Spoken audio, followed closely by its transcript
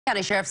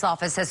County Sheriff's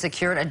Office has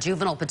secured a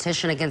juvenile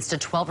petition against a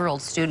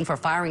 12-year-old student for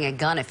firing a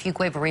gun at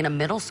Fuquay-Varina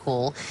Middle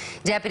School.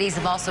 Deputies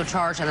have also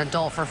charged an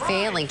adult for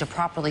failing to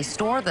properly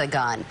store the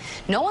gun.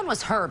 No one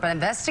was hurt, but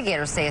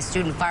investigators say a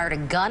student fired a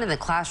gun in the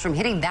classroom,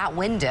 hitting that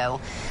window.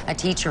 A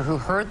teacher who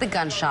heard the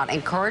gunshot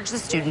encouraged the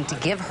student to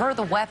give her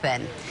the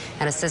weapon.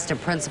 An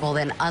assistant principal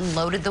then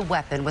unloaded the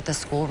weapon with a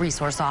school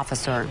resource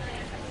officer.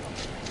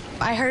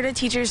 I heard a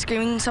teacher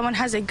screaming, "Someone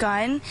has a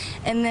gun,"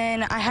 and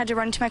then I had to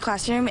run to my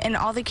classroom, and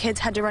all the kids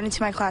had to run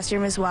into my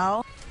classroom as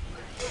well.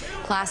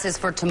 Classes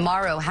for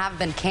tomorrow have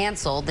been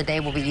canceled. The day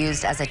will be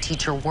used as a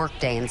teacher work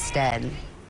day instead.